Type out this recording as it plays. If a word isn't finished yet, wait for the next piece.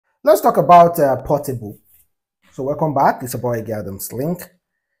Let's talk about Portable. So welcome back. It's a boy Adams Link,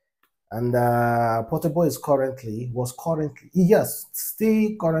 and Portable still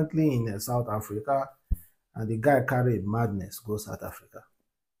currently in South Africa, and the guy carried madness go South Africa.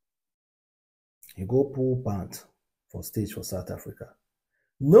 He go pull pant for stage for South Africa,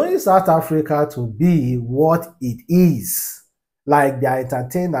 knowing South Africa to be what it is. Like their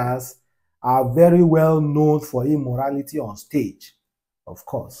entertainers are very well known for immorality on stage, of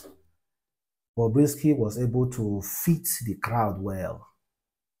course. Bobrisky was able to fit the crowd well.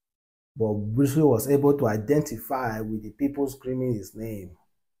 Bobrisky was able to identify with the people screaming his name.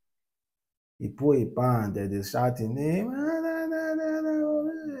 He put a band and they shouting name.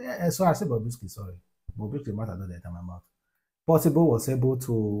 So I said Bobrisky, sorry. Bobrisky might have done that in my mouth. Portable was able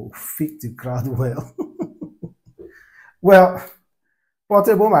to fit the crowd well. Well,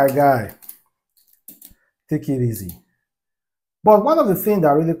 Portable, my guy, take it easy. But one of the things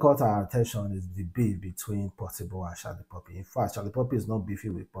that really caught our attention is the beef between Portable and Shallipopi. In fact, Shallipopi is not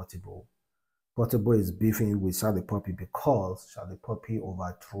beefing with Portable. Portable is beefing with Shallipopi because Shallipopi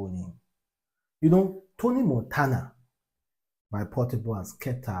overthrew him. You know, Tony Montana by Portable and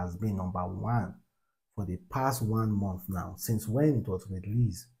Skepta has been #1 for the past 1 month now, since when it was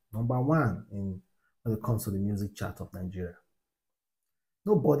released. #1 when it comes to the music chart of Nigeria.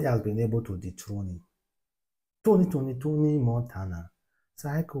 Nobody has been able to dethrone him. Tony Montana.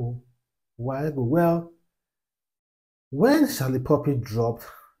 Psycho. Why go? Well, when Shallipopi dropped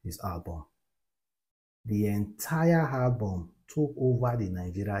his album, the entire album took over the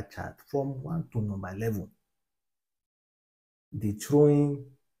Nigeria chart from 1 to #11, dethroning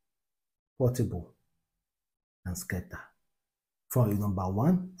Portable and Skepta. From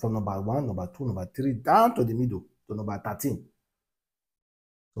 #1, #2, #3, down to the middle, to #13.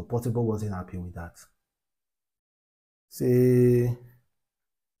 So Portable wasn't happy with that. Say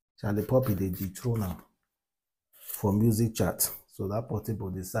Shallipopi they dethrone him for music chart. So that Portable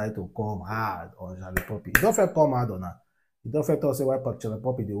decide to come hard on Shallipopi. He don't feel come hard on her. He don't feel to say why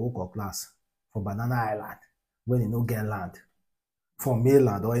Shallipopi the whole class for Banana Island when he no get land from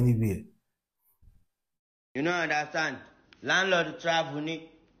mainland or anywhere. You don't understand. Landlord travel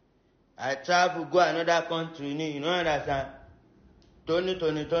I travel go another country you don't understand.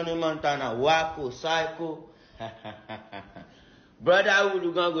 Tony Montana, Wacko, Psycho. Brother, who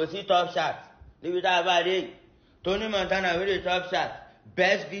you gonna go see Top Shot? Leave it out about it. Tony Montana with the Top Shot.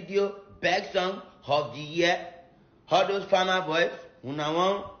 Best video, best song of the year. All those farmer boys, who now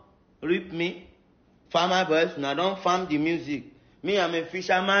won't rip me. Farmer boys, who now don't farm the music. Me, I'm a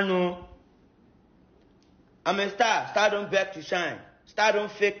fisherman, no. I'm a star. Star don't beg to shine. Star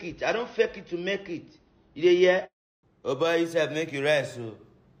don't fake it. I don't fake it to make it. You hear? Oh boy, you said make you rest, so.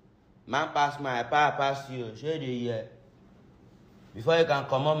 Man pass my power pass you. Show the year. Before you can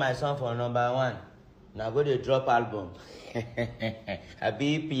come on my song for #1, now go to drop album. I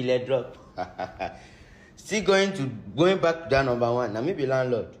be EP drop. Still going back to that #1. Now me be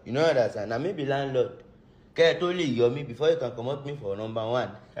landlord. You know what I say? Now me be landlord. Okay, totally you me before you can come out me for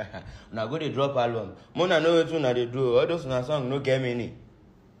 #1. Now go to drop album. Mona know what now they do. All those na song no get many.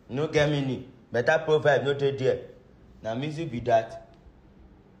 No get many. Better profile no take there. Now music be that.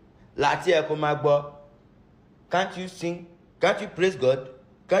 Latia Komagbo. Can't you sing? Can't you praise God?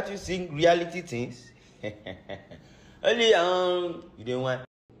 Can't you sing reality things? Only you don't want.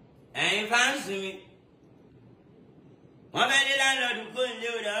 And fancy me. One the landlord go and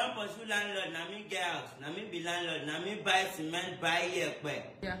live there, I pursue landlord, na me get house, na me be landlord, na me buy cement, buy equipment.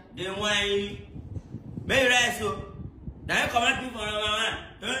 Yeah. They want me rest so. Now you come at me for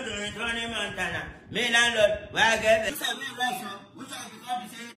 #1. Don't Tony Montana. Me landlord, where I get it.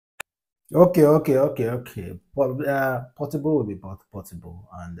 Okay. But Portable will be Portable,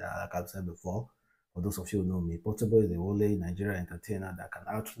 and like I've said before, for those of you who know me, Portable is the only Nigerian entertainer that can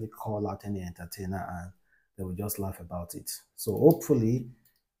actually call out any entertainer and they will just laugh about it. So hopefully,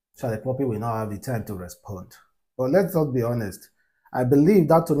 Shallipopi will now have the time to respond. But let's not be honest. I believe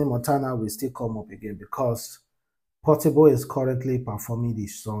that Tony Montana will still come up again because Portable is currently performing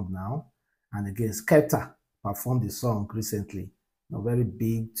this song now, and again, Skepta performed the song recently. A very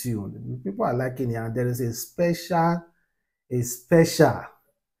big tune. People are liking it, and there is a special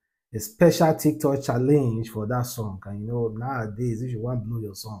TikTok challenge for that song. And you know, nowadays, if you want to blow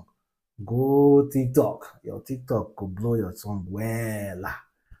your song, go TikTok. Your TikTok could blow your song well.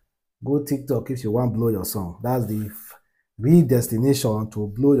 Go TikTok if you want to blow your song. That's the real destination to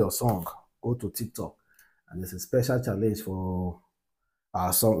blow your song. Go to TikTok. And there's a special challenge for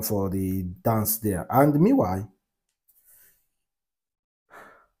song for the dance there. And meanwhile,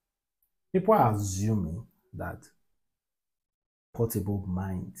 people are assuming that Portable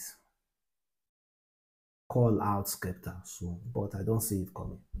might call out Skepta soon, but I don't see it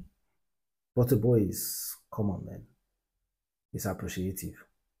coming. Portable is common, man. It's appreciative.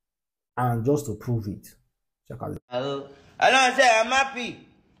 And just to prove it, check out it. Hello. I don't say I'm happy.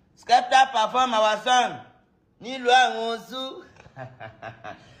 Skepta perform our song. Nilu àwọn ozu.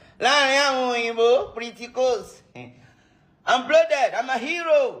 Láàrin àwọn òyìnbó, pretty coast. I'm bloated. I'm a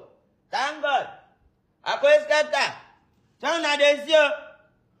hero. Thank God. Akwai Skepta. Sound na dey see o.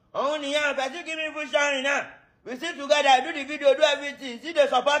 Ohun niyan, person give me full sharing now. We sit together, do the video, do everything. See the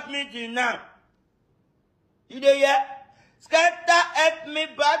support me till now. You dey hear? Skepta helped me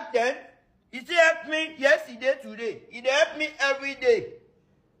back then. He still helped me yesterday, today. He helped me every day.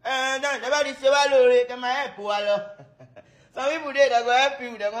 And then nobody say, "Well, can I help you?" Some people they go help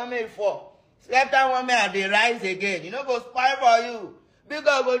you, they want me for. Skepta want me at the rise again. You know, go spy for you.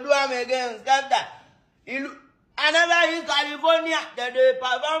 Because go do them again. Skepta. I never use California. They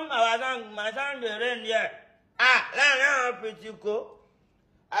perform our song. My song they rain here. Now pretty cool.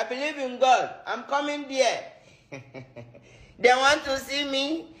 I believe in God. I'm coming there. They want to see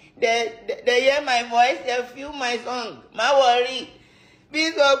me. They hear my voice. They feel my song. My worry.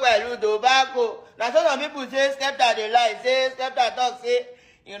 Big up by tobacco. Now some people say Skepta they lie. Say Skepta talk say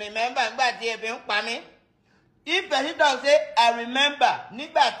you remember ngbati ebin pa mi. If person talk say I remember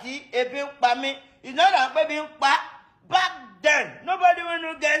ngbati ebin pa mi, it's not that ebin pa. Back then nobody will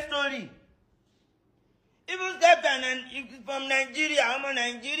know get story. Even Skepta and from Nigeria, I'm a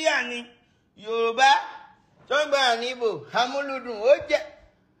Nigerian. Yoruba, Tongba and Igbo, Hamuludun,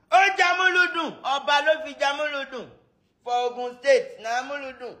 Oja Muludun, Oba lo fi Jamuludun for Ogun State, na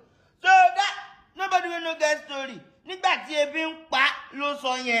Hamuludun. So that nobody will know that story. Nígbà tí ebi ń pa ló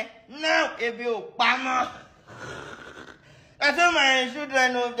sọ yẹn, now ebi ò pa mọ́. That's all my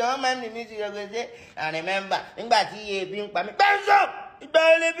children know. They don't mind the music. They go say, I remember. Nígbà tí ebi ń pa mi. Benzo, ìgbà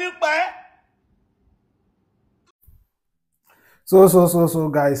ebi ń pa ẹ́. So,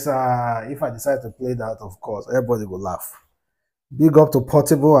 guys, if I decide to play that, of course, everybody will laugh. Big up to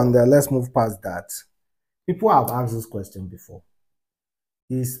Portable, and let's move past that. People have asked this question before.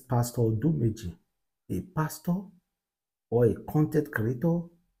 Is Pastor Odumeje a pastor, or a content creator,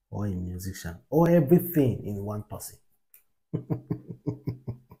 or a musician, or everything in one person?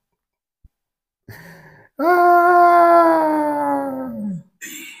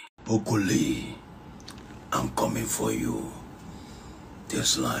 Bokoli, I'm coming for you.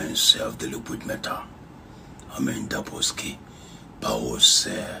 This line self-deliberate matter. I'm in Daboski. Powers,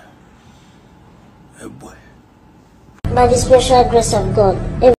 boy. By the special grace of God.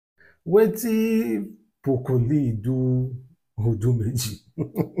 What Bokoli do Odumeje?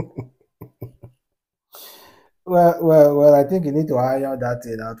 Well, I think you need to hire that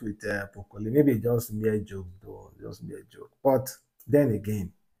thing out with Bokoli. Maybe just mere joke, though. Just mere joke. But then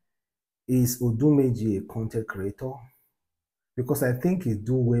again, is Odumeje a content creator? Because I think he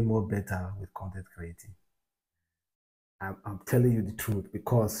do way more better with content creating. I'm telling you the truth,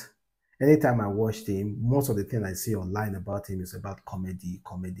 because anytime I watched him, most of the thing I see online about him is about comedy,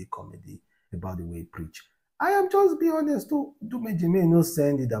 about the way he preach. I am just be honest too. Odumeje may no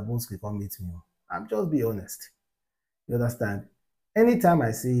send the Daboski come meet me. I'm just be honest. You understand? Anytime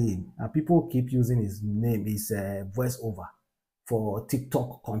I see him, and people keep using his name, his voiceover for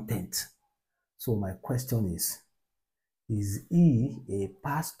TikTok content. So my question is he a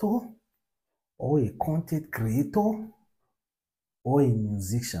pastor, or a content creator, or a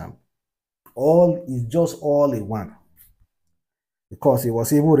musician? All is just all in one. Because he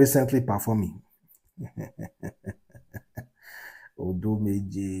was even recently performing.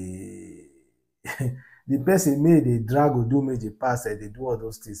 Odumeje. The person made a drag Odumeje pass and they do all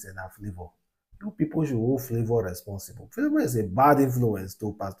those things and have flavor. You people should hold flavor responsible. Flavor is a bad influence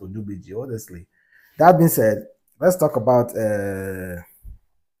to Pastor Odumeje, honestly. That being said, let's talk about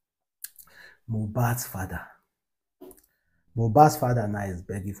Mohbad's father. Mohbad's father now is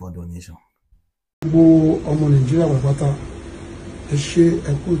begging for donation. Ọmọ Nàìjíríà pàápàá ẹ ṣé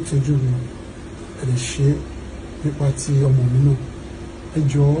ẹ kú ìtọ́jú mi ẹ lè ṣe nípa ti ọmọ mi náà ẹ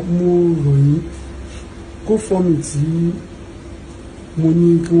jọ̀ọ́ mo ròyìn kó fọ́ọ̀mù tí mo ní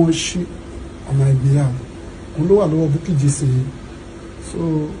kí wọ́n ṣí ọmọ ìgbéyàwó òun ló wà lọ́wọ́ Bukky Jesse so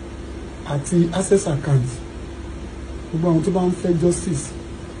àti access account gbogbo àwọn tó bá ń fẹ́ justice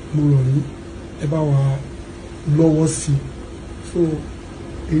mo rọ̀ yín ẹ bá wa lọ́wọ́ sí so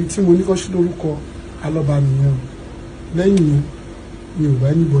èyí tí mo ní kó ṣí lórúkọ alọ́ba nìyẹn lẹ́yìn yẹn mi ò bá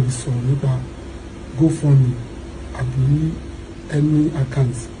anybody sọ̀rọ̀ nípa GoFundMe àbí any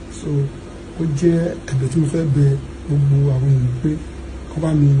account so ó jẹ́ ẹ̀bẹ̀ tí mo fẹ́ bẹ̀ gbogbo àwọn èèyàn pé kó bá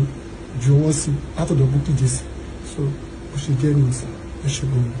mi jọ̀wọ́ sí látọ̀dọ̀ Bukky Jesse so bó ṣe jẹ́ ní ìsìn ẹ ṣe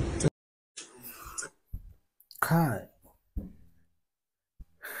gbọ́n. Kai,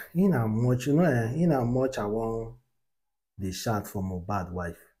 in how much, in how much I want the shout for Mohbad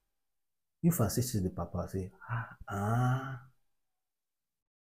wife. If I see the papa say,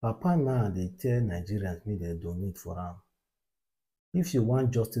 Papa now they tell Nigerians me they donate for him. If you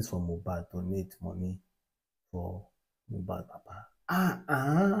want justice for Mohbad, donate money for Mohbad papa.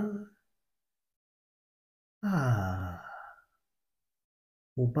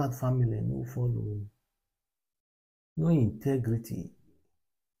 Mohbad family no follow. No integrity.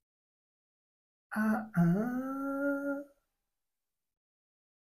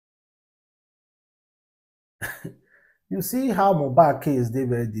 You see how Mohbad case they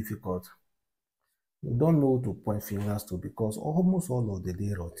very difficult. You don't know who to point fingers to because almost all of the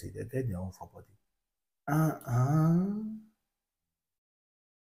day rotty, they get their own for body.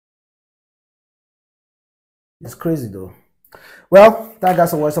 It's crazy though. Well, that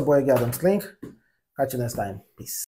guys, a voice of boy Adam's link. Catch you next time. Peace.